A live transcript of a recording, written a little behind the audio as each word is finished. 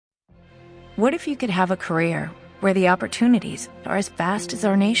What if you could have a career where the opportunities are as vast as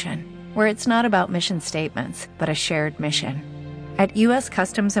our nation, where it's not about mission statements, but a shared mission? At U.S.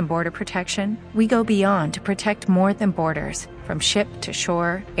 Customs and Border Protection, we go beyond to protect more than borders. From ship to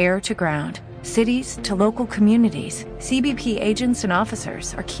shore, air to ground, cities to local communities, CBP agents and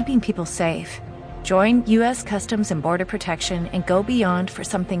officers are keeping people safe. Join U.S. Customs and Border Protection and go beyond for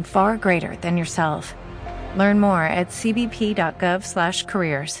something far greater than yourself. Learn more at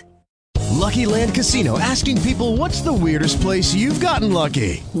cbp.gov/careers. Lucky Land Casino, asking people, what's the weirdest place you've gotten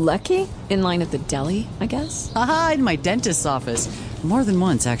lucky? Lucky? In line at the deli, I guess? Aha, in my dentist's office. More than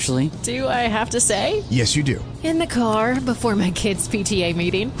once, actually. Do I have to say? Yes, you do. In the car before my kids' PTA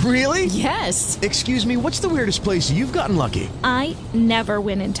meeting. Really? Yes. Excuse me, what's the weirdest place you've gotten lucky? I never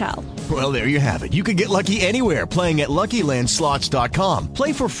win and tell. Well, there you have it. You can get lucky anywhere, playing at LuckyLandSlots.com.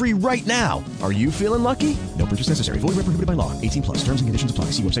 Play for free right now. Are you feeling lucky? No purchase necessary. Void where prohibited by law. 18+. Terms and conditions apply.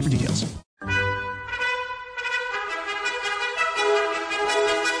 See website for details.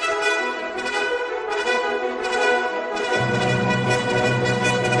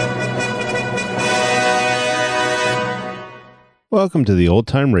 Welcome to the Old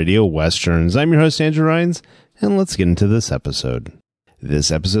Time Radio Westerns. I'm your host, Andrew Rhynes, and let's get into this episode. This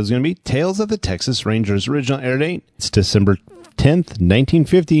episode is going to be Tales of the Texas Rangers. Original air date, it's December 10th,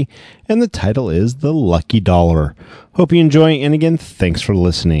 1950, and the title is The Lucky Dollar. Hope you enjoy, and again, thanks for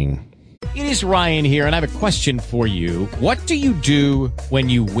listening. It is Ryan here, and I have a question for you. What do you do when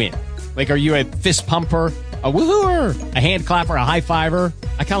you win? Like, are you a fist pumper, a woohooer, a hand clapper, a high fiver?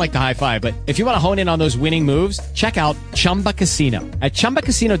 I kind of like the high five, but if you want to hone in on those winning moves, check out Chumba Casino. At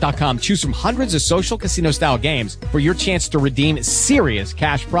ChumbaCasino.com, choose from hundreds of social casino-style games for your chance to redeem serious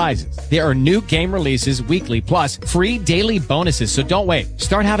cash prizes. There are new game releases weekly, plus free daily bonuses, so don't wait.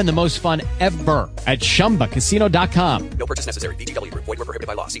 Start having the most fun ever at ChumbaCasino.com. No purchase necessary. VGW. Void where prohibited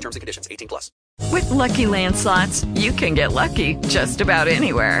by law. See terms and conditions. 18+. With Lucky Land Slots, you can get lucky just about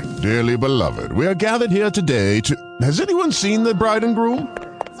anywhere. Dearly beloved, we are gathered here today to... Has anyone seen the bride and groom?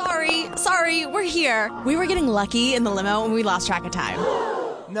 Sorry, we're here. We were getting lucky in the limo and we lost track of time.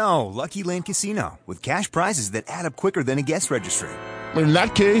 No, Lucky Land Casino, with cash prizes that add up quicker than a guest registry. In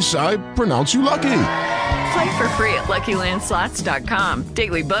that case, I pronounce you lucky. Play for free at LuckyLandSlots.com.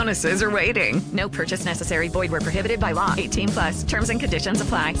 Daily bonuses are waiting. No purchase necessary. Void where prohibited by law. 18+. Terms and conditions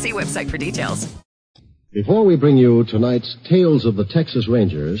apply. See website for details. Before we bring you tonight's Tales of the Texas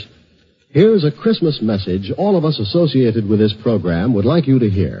Rangers, here's a Christmas message all of us associated with this program would like you to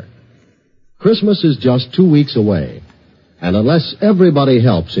hear. Christmas is just 2 weeks away, and unless everybody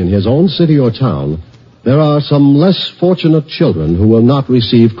helps in his own city or town, there are some less fortunate children who will not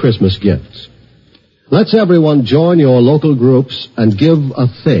receive Christmas gifts. Let's everyone join your local groups and give a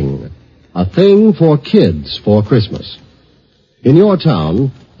thing for kids for Christmas. In your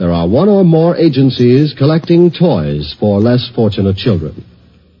town, there are one or more agencies collecting toys for less fortunate children.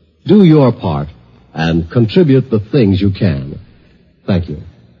 Do your part and contribute the things you can. Thank you.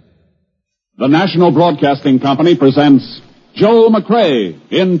 The National Broadcasting Company presents Joel McCrea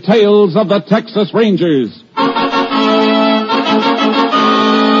in Tales of the Texas Rangers.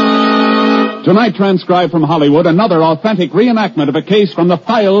 Tonight, transcribed from Hollywood, another authentic reenactment of a case from the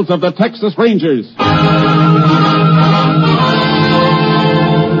files of the Texas Rangers.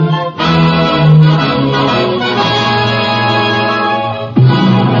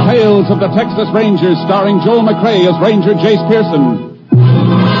 Tales of the Texas Rangers, starring Joel McCrea as Ranger Jace Pearson.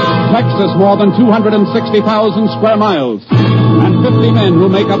 Texas, more than 260,000 square miles, and 50 men who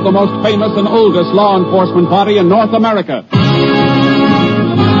make up the most famous and oldest law enforcement body in North America.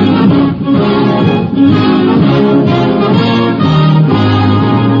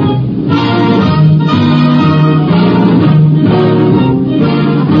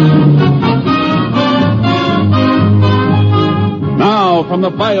 From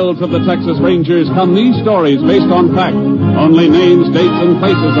the files of the Texas Rangers come these stories based on fact. Only names, dates, and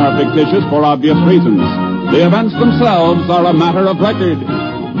places are fictitious for obvious reasons. The events themselves are a matter of record.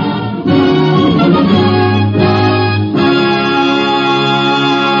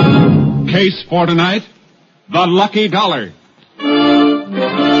 Case for tonight, the Lucky Dollar.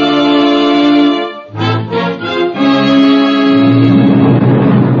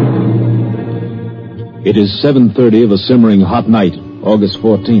 It is 7:30 of a simmering hot night, August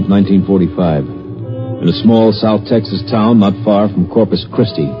 14th, 1945. In a small South Texas town not far from Corpus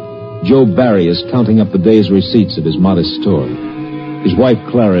Christi, Joe Barry is counting up the day's receipts of his modest store. His wife,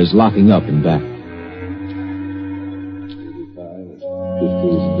 Clara, is locking up in back.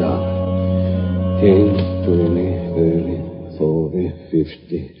 50's down. 10, 20, 30, 40,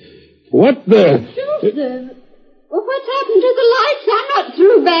 50. What the? Joseph! Well, what's happened to the lights? I'm not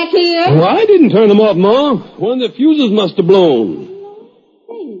through back here. Well, I didn't turn them off, Ma. One of the fuses must have blown.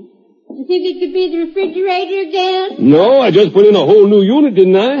 Hey, you think it could be the refrigerator again? No, I just put in a whole new unit,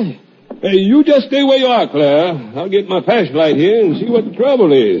 didn't I? Hey, you just stay where you are, Claire. I'll get my flashlight here and see what the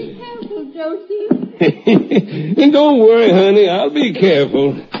trouble is. Careful, Josie. And don't worry, honey. I'll be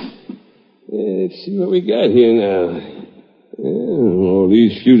careful. Let's see what we got here now. All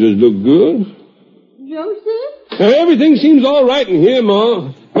these fuses look good. Joseph? Everything seems all right in here,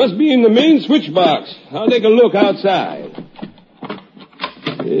 Ma. Must be in the main switch box. I'll take a look outside.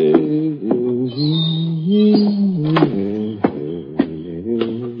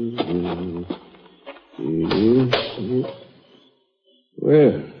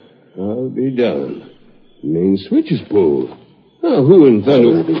 Well, I'll be down. Main switch is pulled. Oh, who in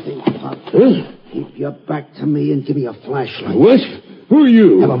thunder? Everything, Pop. Huh? Keep your back to me and give me a flashlight. What? Who are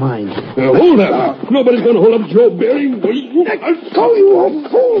you? Never mind. Now, hold up. Nobody's going to hold up Joe Barry. Wait. Let go, you old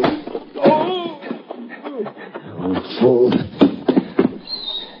fool. Old fool.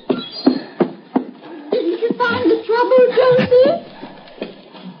 Didn't you find the trouble, Joseph?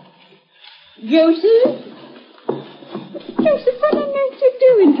 Joseph, what on earth you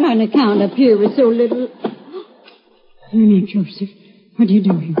doing trying to count up here with so little... Now, Joseph, what are you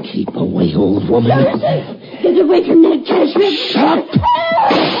doing? Keep away, old woman. Joseph! Get away from that cash register! Shut up!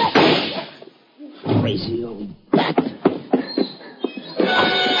 Crazy old bat.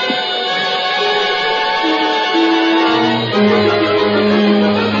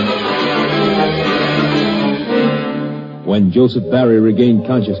 When Joseph Barry regained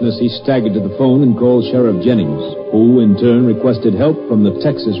consciousness, he staggered to the phone and called Sheriff Jennings, who, in turn, requested help from the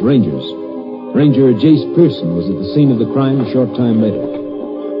Texas Rangers. Ranger Jace Pearson was at the scene of the crime a short time later.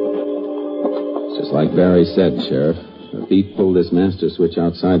 Just like Barry said, Sheriff. The thief pulled this master switch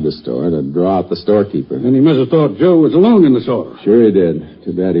outside the store to draw out the storekeeper. And he must have thought Joe was alone in the store. Sure he did.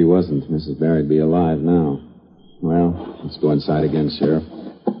 Too bad he wasn't. Mrs. Barry'd be alive now. Well, let's go inside again, Sheriff.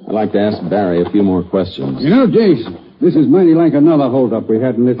 I'd like to ask Barry a few more questions. You know, Jace, this is mighty like another holdup we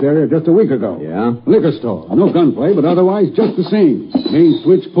had in this area just a week ago. Yeah? Liquor store. No gunplay, but otherwise just the same. Main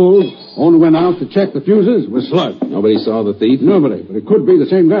switch pulled. Owner went out to check the fuses. Was slugged. Nobody saw the thief? Nobody, but it could be the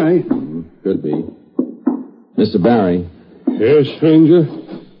same guy. Could be. Mr. Barry. Yes, stranger?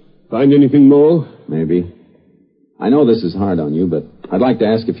 Find anything more? Maybe. I know this is hard on you, but I'd like to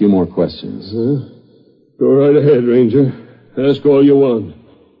ask a few more questions. Go right ahead, Ranger. Ask all you want.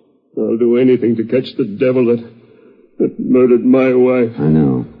 I'll do anything to catch the devil that murdered my wife. I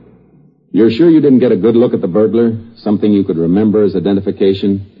know. You're sure you didn't get a good look at the burglar? Something you could remember as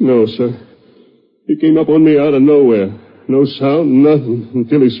identification? No, sir. He came up on me out of nowhere. No sound, nothing,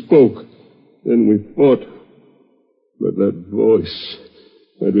 until he spoke. Then we fought. But that voice...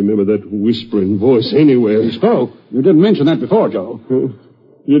 I'd remember that whispering voice anywhere. He spoke? You didn't mention that before, Joe.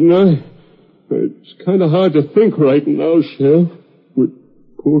 Didn't I? It's kind of hard to think right now, Sheriff. With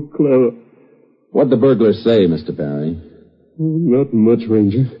poor Clara. What'd the burglar say, Mr. Barry? Not much,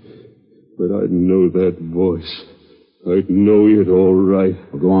 Ranger. But I'd know that voice. I'd know it all right.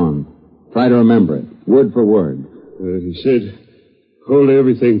 Well, go on. Try to remember it, word for word. He said, hold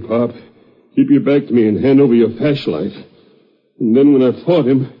everything, Pop. Keep your back to me and hand over your flashlight. And then when I fought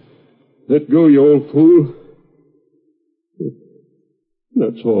him, let go, you old fool.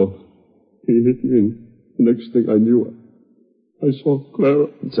 That's all. He hit me, and the next thing I knew, I saw Clara.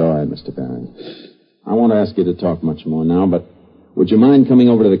 It's all right, Mr. Barry. I won't ask you to talk much more now, but would you mind coming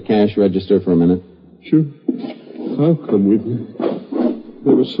over to the cash register for a minute? Sure. I'll come with you.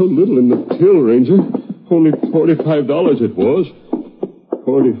 There was so little in the till, Ranger. Only $45 it was.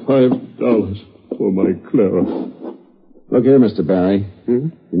 $45 for my Clara. Look here, Mr. Barry.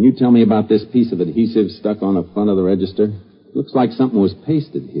 Can you tell me about this piece of adhesive stuck on the front of the register? Looks like something was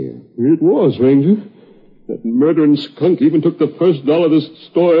pasted here. It was, Ranger. That murdering skunk even took the first dollar this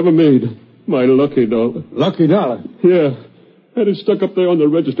store ever made. My lucky dollar. Lucky dollar? Yeah. Had it stuck up there on the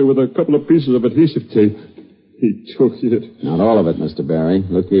register with a couple of pieces of adhesive tape. He took it. Not all of it, Mr. Barry.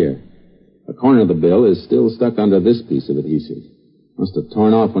 Look here. The corner of the bill is still stuck under this piece of adhesive. Must have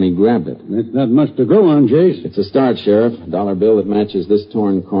torn off when he grabbed it. That's not much to go on, Jace. It's a start, Sheriff. A dollar bill that matches this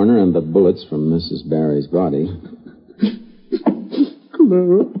torn corner and the bullets from Mrs. Barry's body.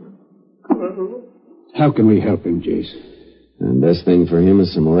 Clara. How can we help him, Jace? The best thing for him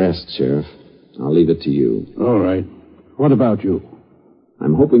is some rest, Sheriff. I'll leave it to you. All right. What about you?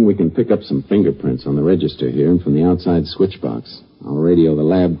 I'm hoping we can pick up some fingerprints on the register here and from the outside switch box. I'll radio the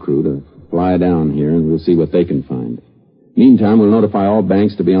lab crew to fly down here, and we'll see what they can find. Meantime, we'll notify all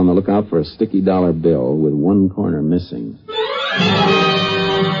banks to be on the lookout for a sticky dollar bill with one corner missing.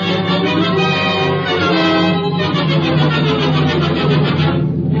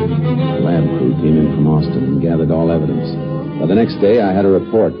 The lab crew came in from Austin and gathered all evidence. By the next day, I had a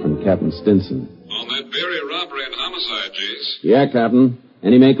report from Captain Stinson. On that Berry robbery and homicide, Jace. Yeah, Captain.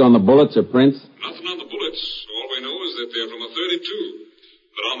 Any make on the bullets or prints? Nothing on the bullets. All we know is that they're from a .32.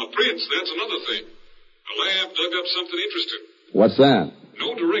 But on the prints, that's another thing. The lab dug up something interesting. What's that?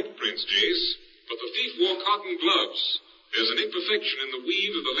 No direct prints, Jace, but the thief wore cotton gloves. There's an imperfection in the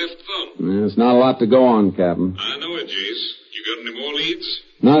weave of the left thumb. There's not a lot to go on, Captain. I know it, Jace. You got any more leads?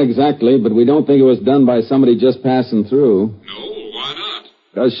 Not exactly, but we don't think it was done by somebody just passing through. No, why not?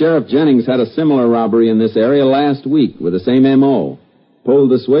 Because Sheriff Jennings had a similar robbery in this area last week with the same M.O.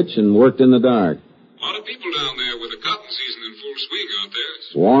 Pulled the switch and worked in the dark. A lot of people down there with the cotton season in full swing, aren't there?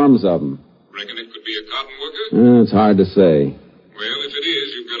 Swarms of them. Reckon it could be a cotton worker? It's hard to say. Well, if it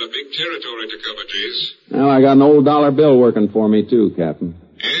is, you've got a big territory to cover, Jace. Well, I got an old dollar bill working for me, too, Captain.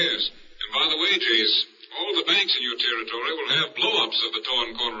 Yes. And by the way, Jace, all the banks in your territory will have blow-ups of the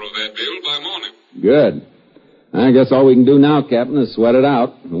torn corner of that bill by morning. Good. I guess all we can do now, Captain, is sweat it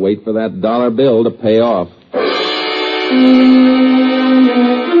out and wait for that dollar bill to pay off.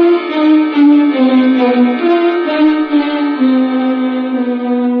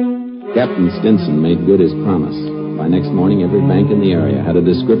 Captain Stinson made good his promise. By next morning, every bank in the area had a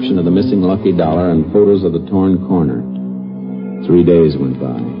description of the missing lucky dollar and photos of the torn corner. 3 days went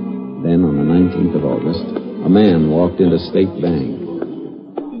by. Then, on the 19th of August, a man walked into State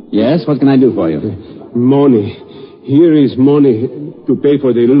Bank. Yes, what can I do for you? Money. Here is money to pay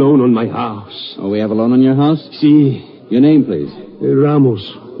for the loan on my house. Oh, we have a loan on your house? Si. Your name, please? Ramos.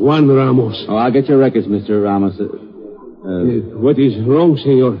 Juan Ramos. Oh, I'll get your records, Mr. Ramos. What is wrong,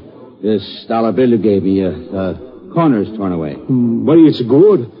 senor? This dollar bill you gave me, corner's torn away. But it's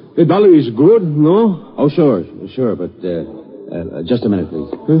good. The dollar is good, no? Oh, sure, but, just a minute, please.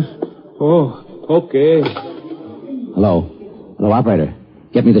 Oh, okay. Hello, operator.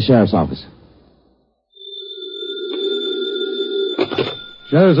 Get me the sheriff's office.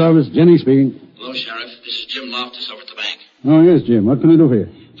 Sheriff's office, Jenny speaking. Hello, Sheriff. This is Jim Loftus over at the bank. Oh, yes, Jim. What can I do for you?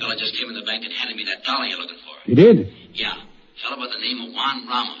 Fella just came in the bank and handed me that dollar you're looking for. He did? Yeah. Fella by the name of Juan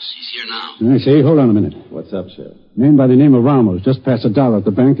Ramos. He's here now. I see. Hold on a minute. What's up, Sheriff? Man by the name of Ramos just passed a dollar at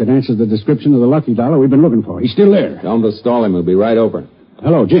the bank that answers the description of the lucky dollar we've been looking for. He's still there. Tell him to stall him. He'll be right over.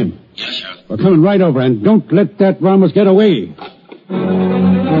 Hello, Jim. Yes, Sheriff. We're coming right over, and don't let that Ramos get away.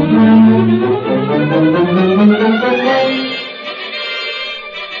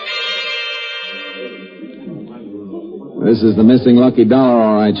 This is the missing lucky dollar,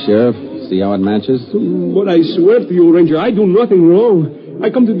 all right, Sheriff. See how it matches? But I swear to you, Ranger, I do nothing wrong. I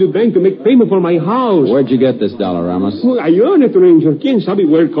come to the bank to make payment for my house. Where'd you get this dollar, Ramos? Well, I earned it, Ranger. Quien sabe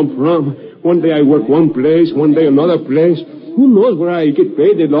where it come from? One day I work one place, one day another place. Who knows where I get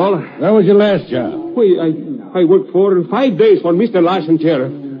paid the dollar? That was your last job. Wait, I worked for 5 days for Mr. Larson,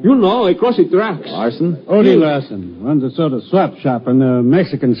 Sheriff. You know, I cross the tracks. Larson? Odie Larson runs a sort of swap shop in the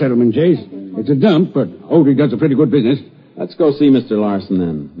Mexican settlement, Jace. It's a dump, but Odie does a pretty good business. Let's go see Mr. Larson,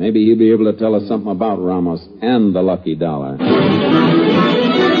 then. Maybe he'll be able to tell us something about Ramos and the lucky dollar.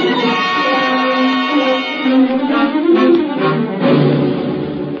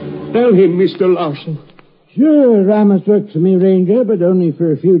 Tell him, Mr. Larson. Sure, Ramos works for me, Ranger, but only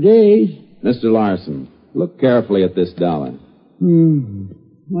for a few days. Mr. Larson, look carefully at this dollar.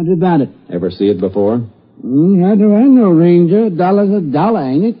 What about it? Ever see it before? How do I know, Ranger? A dollar's a dollar,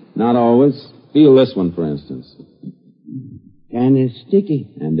 ain't it? Not always. Feel this one, for instance. Kind of sticky.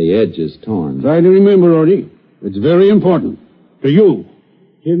 And the edge is torn. Try to remember, Odie. It's very important. To you.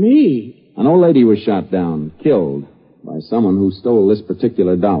 To me? An old lady was shot down, killed, by someone who stole this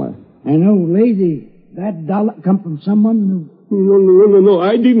particular dollar. An old lady? That dollar come from someone who... No.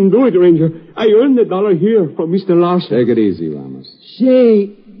 I didn't do it, Ranger. I earned the dollar here from Mr. Larson. Take it easy, Ramos. Say,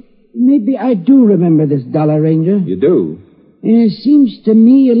 maybe I do remember this dollar, Ranger. You do? It seems to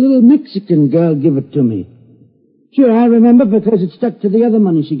me a little Mexican girl give it to me. Sure, I remember because it stuck to the other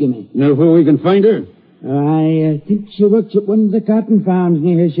money she gave me. Know where we can find her? I think she works at one of the cotton farms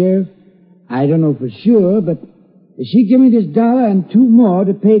near here, Sheriff. I don't know for sure, but she gave me this dollar and 2 more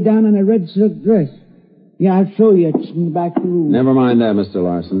to pay down on a red silk dress. Yeah, I'll show you. It's in the back room. Never mind that, Mr.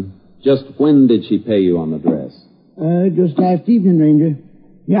 Larson. Just when did she pay you on the dress? Just last evening, Ranger.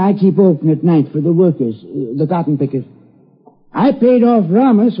 Yeah, I keep open at night for the workers, the cotton pickers. I paid off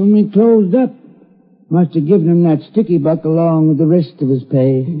Ramos when we closed up. Must have given him that sticky buck along with the rest of his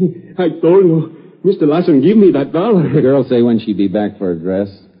pay. I told you, Mr. Larson, give me that dollar. The girl say when she'd be back for a dress?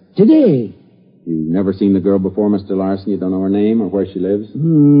 Today. You've never seen the girl before, Mr. Larson? You don't know her name or where she lives?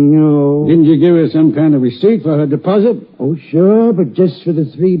 No. Didn't you give her some kind of receipt for her deposit? Oh, sure, but just for the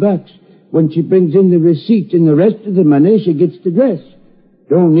 $3. When she brings in the receipt and the rest of the money, she gets the dress.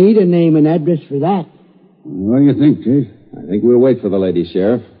 Don't need a name and address for that. What do you think, Chase? I think we'll wait for the lady,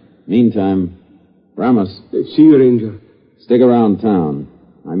 Sheriff. Meantime, Ramos. See you, Ranger. Stick around town.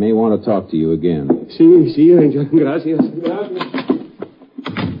 I may want to talk to you again. See you, Ranger. Gracias.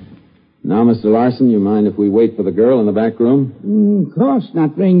 Now, Mr. Larson, you mind if we wait for the girl in the back room? Of course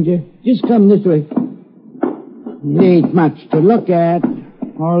not, Ranger. Just come this way. There ain't much to look at.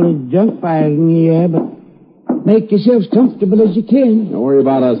 All this junk piles in here, but make yourselves comfortable as you can. Don't worry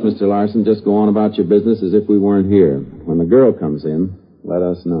about us, Mr. Larson. Just go on about your business as if we weren't here. When the girl comes in, let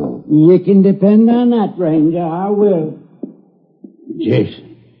us know. You can depend on that, Ranger. I will. Chase,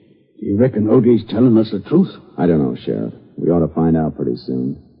 do you reckon Odie's telling us the truth? I don't know, Sheriff. We ought to find out pretty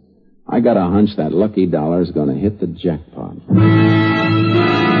soon. I got a hunch that lucky dollar's going to hit the jackpot.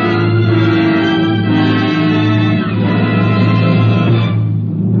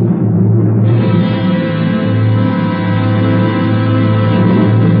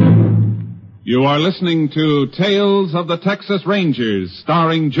 You are listening to Tales of the Texas Rangers,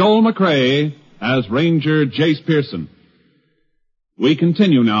 starring Joel McCrea as Ranger Jace Pearson. We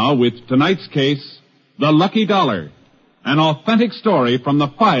continue now with tonight's case, The Lucky Dollar, an authentic story from the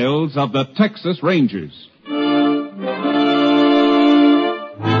files of the Texas Rangers. We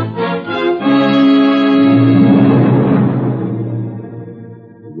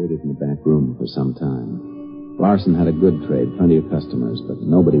waited in the back room for some time. Larson had a good trade, plenty of customers, but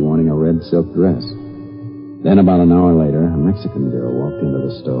nobody wanting a red silk dress. Then about an hour later, a Mexican girl walked into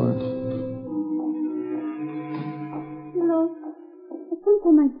the store. Hello. I come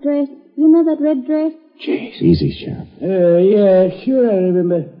for my dress. You know that red dress? Jeez, easy, Sheriff. Yeah, sure, I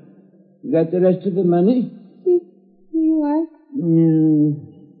remember. You got the rest of the money? Here you are.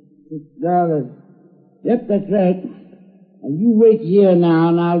 $6. Yep, that's right. Now, you wait here now,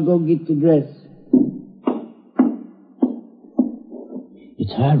 and I'll go get the dress.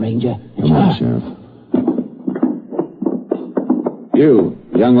 It's her, Ranger. It's Come on, Sheriff. You,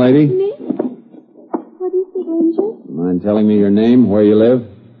 young lady. Me? What is it, Ranger? Mind telling me your name, where you live?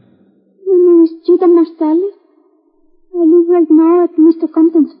 My name is Chita Marsalis. I live right now at Mr.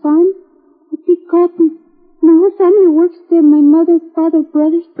 Compton's farm. I pick cotton. My whole family works there. My mother, father,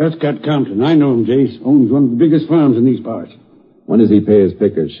 brothers. Prescott Compton. I know him, Jace. Owns one of the biggest farms in these parts. When does he pay his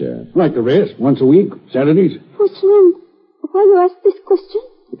pickers, Sheriff? Like the rest. Once a week. Saturdays. What's wrong? Why you ask this question?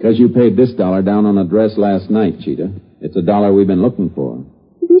 Because you paid this dollar down on a dress last night, Cheetah. It's a dollar we've been looking for.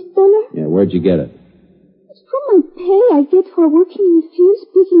 This dollar? Yeah, where'd you get it? It's from my pay I get for working in the fields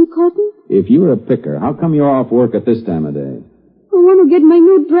picking cotton. If you were a picker, how come you're off work at this time of day? I want to get my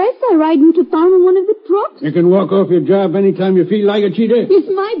new dress. I ride into town in one of the trucks. You can walk off your job anytime you feel like it, Cheetah. It's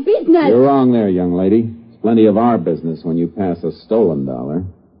my business. You're wrong there, young lady. It's plenty of our business when you pass a stolen dollar.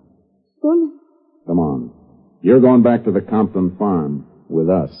 Stolen? Come on. You're going back to the Compton farm with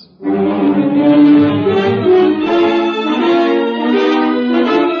us.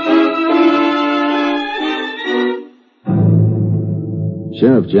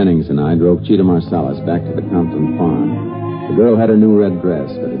 Sheriff Jennings and I drove Cheetah Marsalis back to the Compton farm. The girl had her new red dress,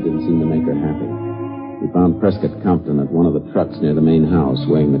 but it didn't seem to make her happy. We found Prescott Compton at one of the trucks near the main house,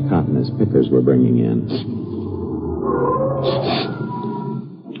 weighing the cotton his pickers were bringing in.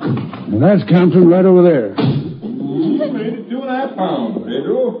 Now that's Compton right over there. Made it 2.5 pounds,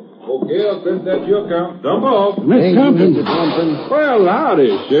 Pedro. Okay, I'll print that to your account. Dump off. Miss Compton. Well, howdy,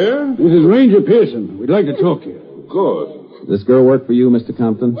 Sheriff. This is Ranger Pearson. We'd like to talk to you. Of course. This girl work for you, Mr.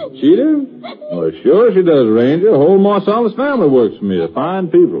 Compton? Cheetah? Well, sure she does, Ranger. The whole Marsalis family works for me. They're fine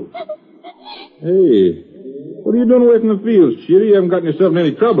people. Hey, what are you doing away from the fields, Cheetah? You haven't gotten yourself in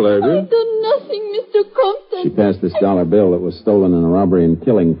any trouble, have you? I've done nothing, Mr. Compton. She passed this dollar bill that was stolen in a robbery and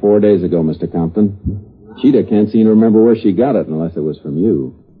killing 4 days ago, Mr. Compton. Cheetah can't seem to remember where she got it unless it was from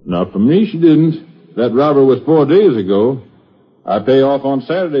you. Not from me, she didn't. That robbery was 4 days ago. I pay off on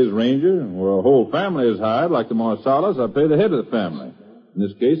Saturdays, Ranger, and where a whole family is hired, like the Marsalis, I pay the head of the family. In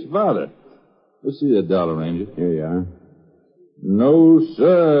this case, the father. Let's see that dollar, Ranger. Here you are. No,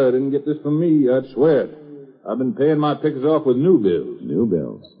 sir, I didn't get this from me, I'd swear it. I've been paying my pickers off with new bills. New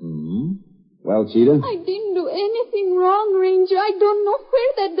bills? Mm-hmm. Well, Cheetah? I didn't do anything wrong, Ranger. I don't know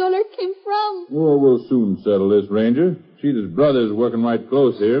where that dollar came from. Oh, we'll soon settle this, Ranger. Cheetah's brother's working right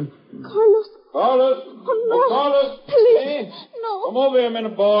close here. Carlos. Carlos! Oh, no. Carlos! Please. Hey. No. Come over here a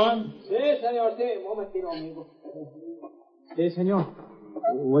minute, boy. Sí, señor, sí. Un momentito, amigo. Sí, señor.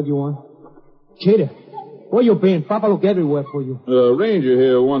 What do you want? Cheetah, where you been? Papa look everywhere for you. Ranger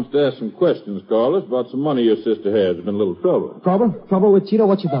here wants to ask some questions, Carlos, about some money your sister has. There's been a little trouble. Trouble? Trouble with Cheetah?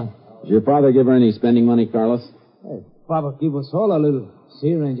 What you done? Did your father give her any spending money, Carlos? Hey, Papa give us all a little.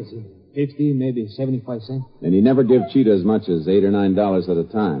 See, Ranger, see. 50, maybe 75 cents. And he never give Cheetah as much as $8 or $9 at a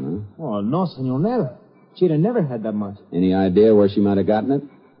time, huh? Oh, no, senor, never. Cheetah never had that much. Any idea where she might have gotten it?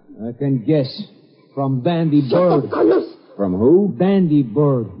 I can guess. From Dandy Bird. From who? Dandy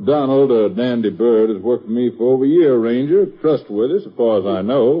Bird. Donald, Dandy Bird, has worked for me for over a year, Ranger. Trustworthy, so far as I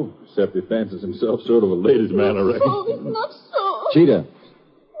know. Except he fancies himself sort of a ladies' man, I reckon. Oh, it's not so. Cheetah,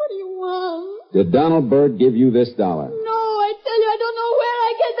 What do you want? did Donald Bird give you this dollar? No, I tell you, I don't know where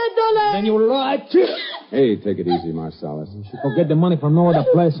I get the dollar. Then you lied, Cheetah. Hey, take it easy, Marsalis. Go get the money from no other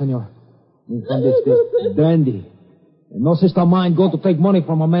place, senor. From this Dandy. And no sister of mine go to take money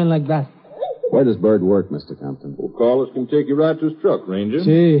from a man like that. Where does Bird work, Mr. Compton? Well, Carlos can take you right to his truck, Ranger.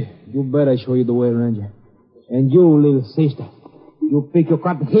 See, you better show you the way, Ranger. And you, little sister, you pick your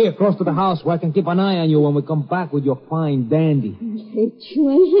cotton here close to the house where I can keep an eye on you when we come back with your fine Dandy. I hate you.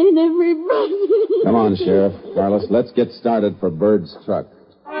 I hate everybody. Come on, Sheriff. Carlos, let's get started for Bird's truck.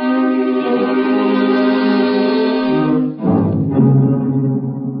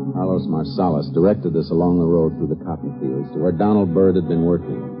 Carlos Marsalis directed us along the road through the cotton fields to where Donald Bird had been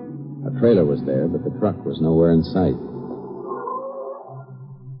working. A trailer was there, but the truck was nowhere in sight.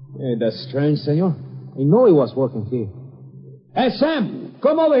 Hey, that's strange, senor. I know he was working here. Hey, Sam,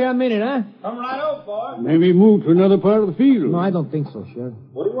 come over here a minute, huh? Come right over, boy. Maybe move to another part of the field. No, I don't think so, Sheriff.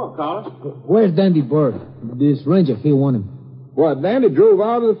 What do you want, Carlos? Where's Dandy Bird? This ranger here want him. What, Dandy drove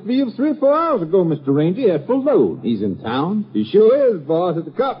out of the field 3 or 4 hours ago, Mr. Ranger. He had full load. He's in town? He sure is, boss, at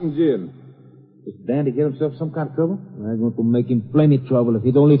the cotton gin. Does Dandy get himself some kind of trouble? I'm going to make him plenty trouble if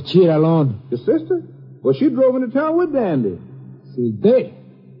he don't leave Cheetah alone. Your sister? Well, she drove into town with Dandy. She did.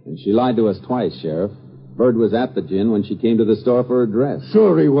 And she lied to us twice, Sheriff. Bird was at the gin when she came to the store for her dress.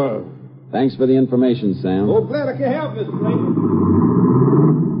 Sure he was. Thanks for the information, Sam. Oh, glad I can help, Mr. Ranger.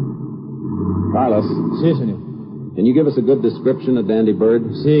 Carlos. Si, senor. Can you give us a good description of Dandy Bird?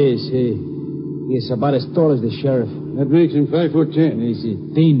 Si. He's about as tall as the sheriff. That makes him 5'10". He's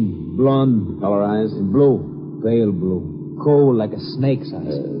thin, blonde. Color eyes? Blue. Pale blue. Cold like a snake's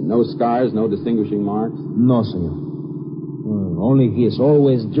eyes. No scars, no distinguishing marks? No, senor. Only he is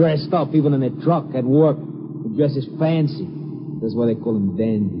always dressed up, even in a truck at work. He dresses fancy. That's why they call him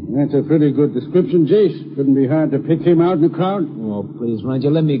Dandy. That's a pretty good description, Jace. Couldn't be hard to pick him out in the crowd. Oh, please, Ranger,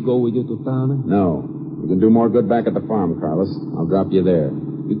 let me go with you to town. No. You can do more good back at the farm, Carlos. I'll drop you there.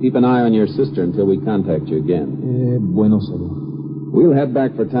 You keep an eye on your sister until we contact you again. Bueno, senor. We'll head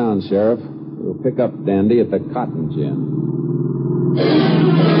back for town, Sheriff. We'll pick up Dandy at the cotton gin.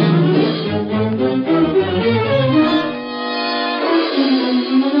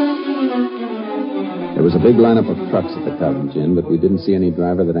 There was a big lineup of trucks at the cotton gin, but we didn't see any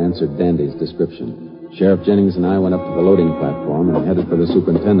driver that answered Dandy's description. Sheriff Jennings and I went up to the loading platform and headed for the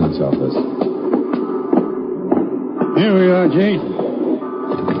superintendent's office. Here we are, Jase.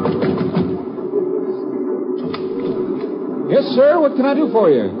 Yes, sir. What can I do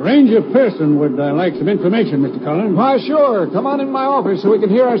for you? Ranger Pearson would like some information, Mr. Collins. Why, sure. Come on in my office so we can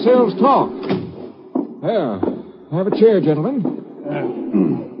hear ourselves talk. There. Have a chair,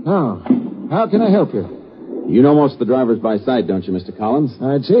 gentlemen. Now, how can I help you? You know most of the drivers by sight, don't you, Mr. Collins?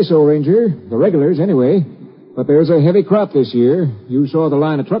 I'd say so, Ranger. The regulars, anyway. But there's a heavy crop this year. You saw the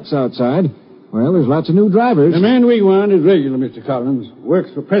line of trucks outside. Well, there's lots of new drivers. The man we want is regular, Mr. Collins.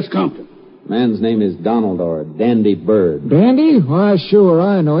 Works for Press Compton. Man's name is Donald or Dandy Bird. Dandy? Why, sure,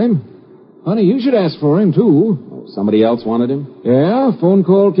 I know him. Honey, you should ask for him, too. Somebody else wanted him? Yeah, phone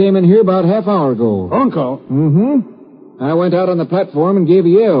call came in here about half hour ago. Phone call? Mm-hmm. I went out on the platform and gave a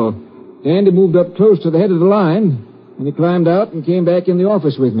yell. Dandy moved up close to the head of the line, and he climbed out and came back in the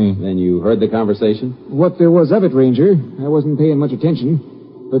office with me. Then you heard the conversation? What there was of it, Ranger. I wasn't paying much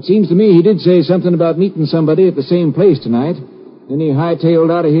attention. But seems to me he did say something about meeting somebody at the same place tonight. Then he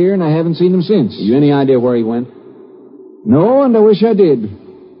hightailed out of here, and I haven't seen him since. You any idea where he went? No, and I wish I did.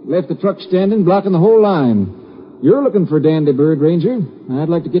 Left the truck standing, blocking the whole line. You're looking for Dandy Bird, Ranger. I'd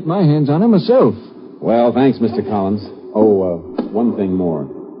like to get my hands on him myself. Well, thanks, Mr. Collins. Oh, one thing more.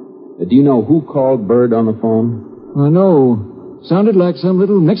 Do you know who called Bird on the phone? I know. Sounded like some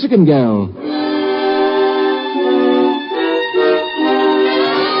little Mexican gal.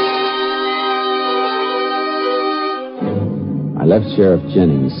 I left Sheriff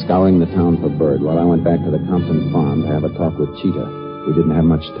Jennings scouring the town for Bird while I went back to the Compton farm to have a talk with Cheetah. We didn't have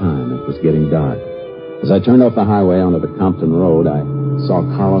much time. It was getting dark. As I turned off the highway onto the Compton Road, I saw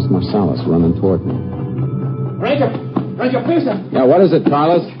Carlos Marsalis running toward me. Ranger Pearson. Yeah, what is it,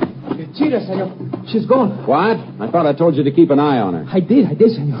 Carlos? Cheetah, senor. She's gone. What? I thought I told you to keep an eye on her. I did,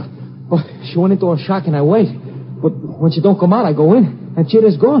 senor. But she went into a shack and I wait. But when she don't come out, I go in. And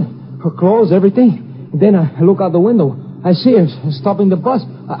Cheetah's gone. Her clothes, everything. And then I look out the window. I see her stopping the bus.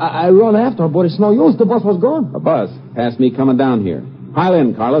 I run after her, but it's no use. The bus was gone. A bus passed me coming down here. Pile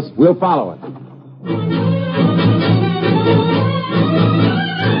in, Carlos. We'll follow it.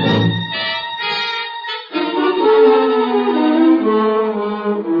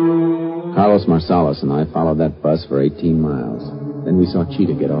 Carlos Marsalis and I followed that bus for 18 miles. Then we saw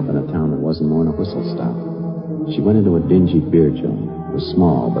Cheetah get off in a town that wasn't more than a whistle stop. She went into a dingy beer joint. It was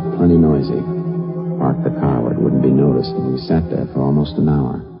small, but plenty noisy. Parked the car where it wouldn't be noticed, and we sat there for almost an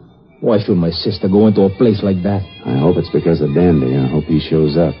hour. Why should my sister go into a place like that? I hope it's because of Dandy. I hope he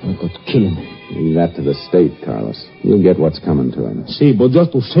shows up. I could kill him. Leave that to the state, Carlos. You'll get what's coming to him. See, but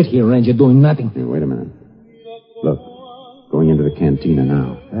just to sit here, Ranger, doing nothing. Hey, wait a minute. Look, going into the cantina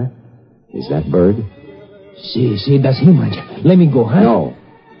now. Huh? Is that Bird? See, that's him, Ranger. Let me go, huh? No.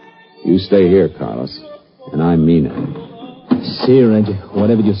 You stay here, Carlos. And I mean it. See, Ranger,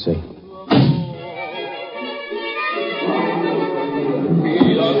 whatever you say.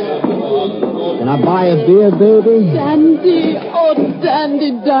 Can I buy a beer, baby? Dandy, oh,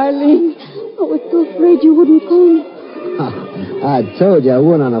 Dandy, darling. I was so afraid you wouldn't come. I told you I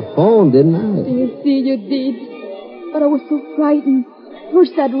went on the phone, didn't I? You see, you did. But I was so frightened.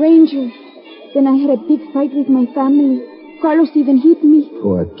 First that Ranger. Then I had a big fight with my family. Carlos even hit me.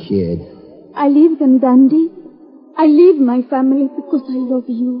 Poor kid. I leave them, Dandy. I leave my family because I love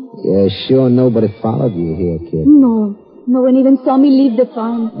you. Yeah, sure nobody followed you here, kid. No one even saw me leave the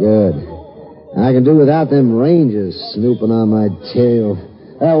farm. Good. I can do without them Rangers snooping on my tail.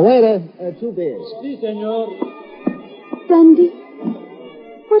 Waiter, 2 beers. Si, senor. Dandy,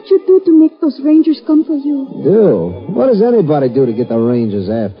 what you do to make those Rangers come for you? Do? What does anybody do to get the Rangers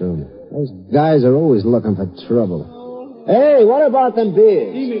after them? Those guys are always looking for trouble. Hey, what about them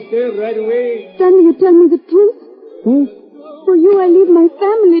beers? Si, mister, right away. Dandy, you tell me the truth? For you, I leave my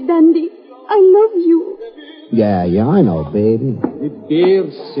family, Dandy. I love you. Yeah, I know, baby. The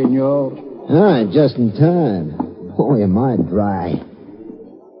beers, senor. All right, just in time. Boy, am I dry.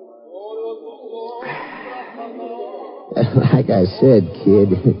 Like I said, kid,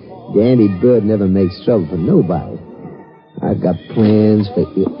 Dandy Bird never makes trouble for nobody. I've got plans for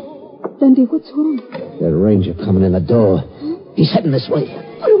you. Dandy, what's wrong? That Ranger coming in the door. He's heading this way.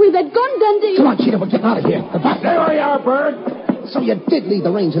 Put away that gun, Dandy. Come on, Cheetah, we're getting out of here. There we are, Bird. So you did leave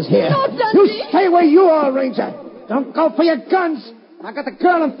the Rangers here. No, Dandy. You stay where you are, Ranger. Don't go for your guns. I got the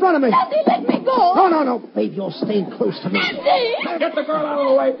girl in front of me. Dandy, let me go. No, babe, you're staying close to me. Dandy. Get the girl out of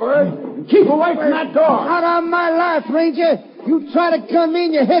the way, Bird. Keep away from that door. Out of my life, Ranger. You try to come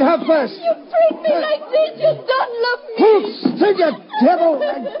in, you hit her first. You treat me like this. You don't love me. Still, you devil.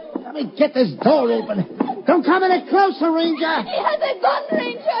 Let me get this door open. Don't come any closer, Ranger. He has a gun,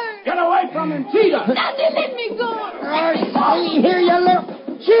 Ranger. Get away from him, Cheetah. Dandy, let me go. Here, you little...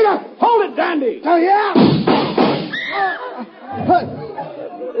 Cheetah! Hold it, Dandy. Oh, yeah?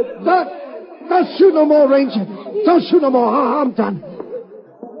 Don't shoot no more, Ranger. Don't shoot no more. I'm done.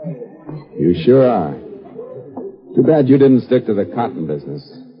 You sure are. Too bad you didn't stick to the cotton business.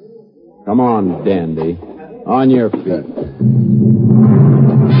 Come on, Dandy. On your feet.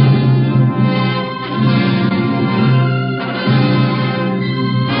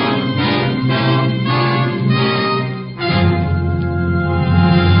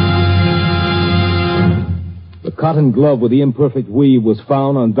 The cotton glove with the imperfect weave was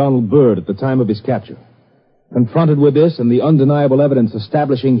found on Donald Bird at the time of his capture. Confronted with this and the undeniable evidence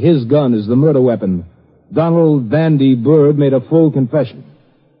establishing his gun as the murder weapon, Donald Dandy Bird made a full confession.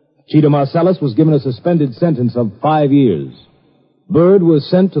 Cheetah Marsalis was given a suspended sentence of 5 years. Bird was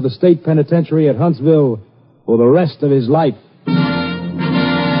sent to the state penitentiary at Huntsville for the rest of his life.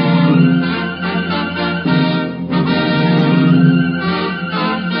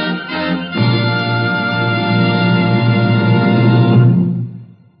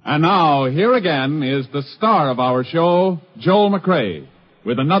 And now, here again is the star of our show, Joel McCrea,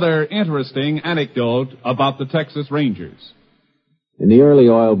 with another interesting anecdote about the Texas Rangers. In the early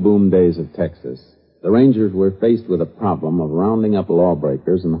oil boom days of Texas, the Rangers were faced with a problem of rounding up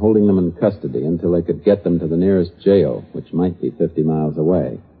lawbreakers and holding them in custody until they could get them to the nearest jail, which might be 50 miles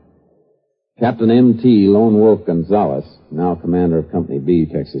away. Captain M.T. Lone Wolf Gonzalez, now commander of Company B,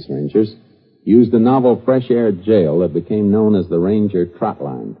 Texas Rangers, used a novel fresh air jail that became known as the Ranger Trot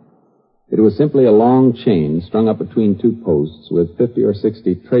Line. It was simply a long chain strung up between 2 posts with 50 or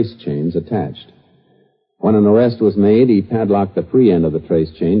 60 trace chains attached. When an arrest was made, he padlocked the free end of the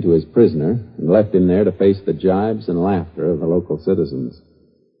trace chain to his prisoner and left him there to face the jibes and laughter of the local citizens.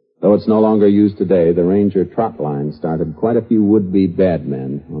 Though it's no longer used today, the Ranger Trot Line started quite a few would-be bad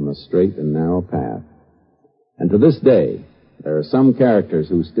men on the straight and narrow path. And to this day, there are some characters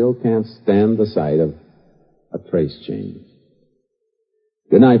who still can't stand the sight of a trace change.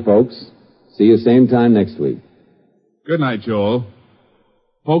 Good night, folks. See you same time next week. Good night, Joel.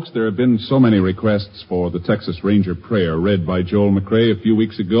 Folks, there have been so many requests for the Texas Ranger prayer read by Joel McCrea a few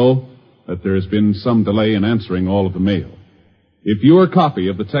weeks ago that there has been some delay in answering all of the mail. If your copy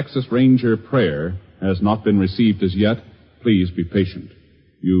of the Texas Ranger prayer has not been received as yet, please be patient.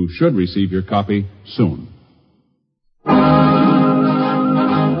 You should receive your copy soon.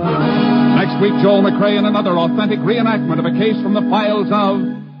 Next week, Joel McCrea in another authentic reenactment of a case from the files of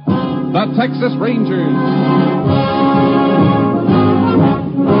the Texas Rangers.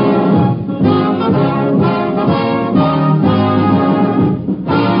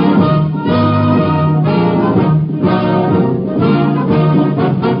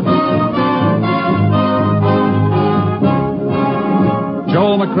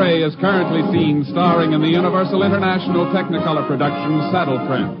 McCrea is currently seen starring in the Universal International Technicolor production Saddle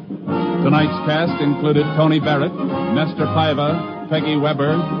Tramp. Tonight's cast included Tony Barrett, Nestor Paiva, Peggy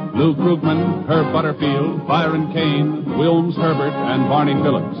Weber, Lou Krugman, Herb Butterfield, Byron Kane, Wilms Herbert, and Barney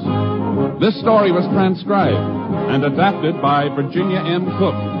Phillips. This story was transcribed and adapted by Virginia M.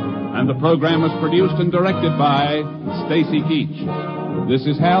 Cook, and the program was produced and directed by Stacy Keach. This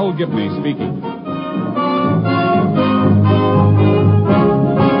is Hal Gibney speaking.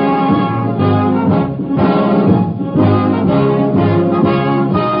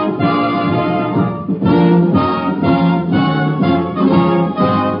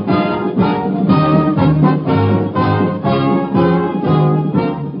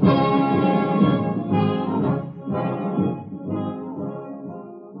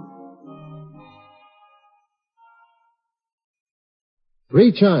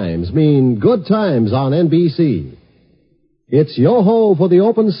 Three chimes mean good times on NBC. It's yo-ho for the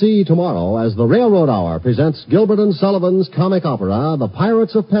open sea tomorrow as the Railroad Hour presents Gilbert and Sullivan's comic opera, The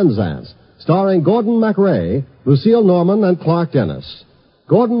Pirates of Penzance, starring Gordon MacRae, Lucille Norman, and Clark Dennis.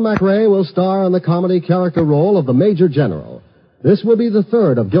 Gordon MacRae will star in the comedy character role of the Major General. This will be the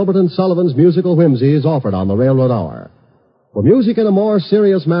third of Gilbert and Sullivan's musical whimsies offered on the Railroad Hour. For music in a more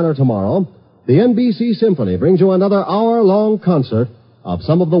serious manner tomorrow, the NBC Symphony brings you another hour-long concert of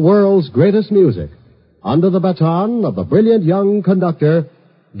some of the world's greatest music, under the baton of the brilliant young conductor,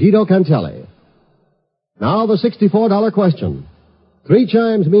 Guido Cantelli. Now the $64 question. Three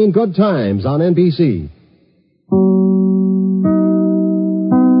chimes mean good times on NBC.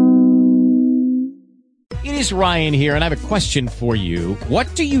 It is Ryan here, and I have a question for you.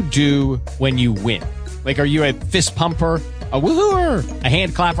 What do you do when you win? Like, are you a fist pumper, a woohooer, a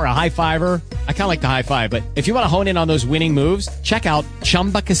hand clapper, a high fiver? I kind of like the high five, but if you want to hone in on those winning moves, check out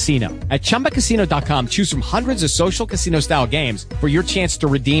Chumba Casino. At ChumbaCasino.com, choose from hundreds of social casino-style games for your chance to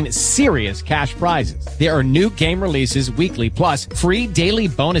redeem serious cash prizes. There are new game releases weekly, plus free daily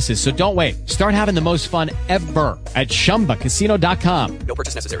bonuses, so don't wait. Start having the most fun ever at ChumbaCasino.com. No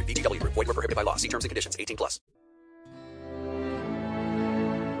purchase necessary. VGW. Void where prohibited by law. See terms and conditions. 18+.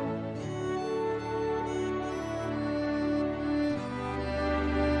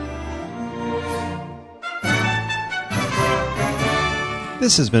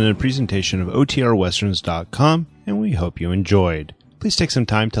 This has been a presentation of OTRWesterns.com, and we hope you enjoyed. Please take some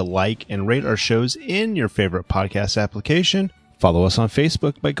time to like and rate our shows in your favorite podcast application. Follow us on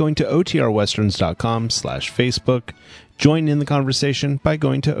Facebook by going to OTRWesterns.com/Facebook. Join in the conversation by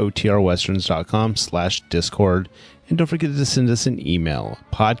going to OTRWesterns.com/Discord. And don't forget to send us an email,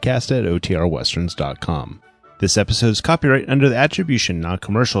 podcast@OTRWesterns.com. This episode is copyright under the attribution,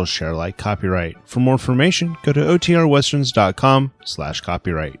 non-commercial, share-alike copyright. For more information, go to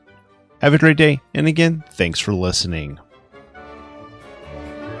OTRWesterns.com/copyright. Have a great day, and again, thanks for listening.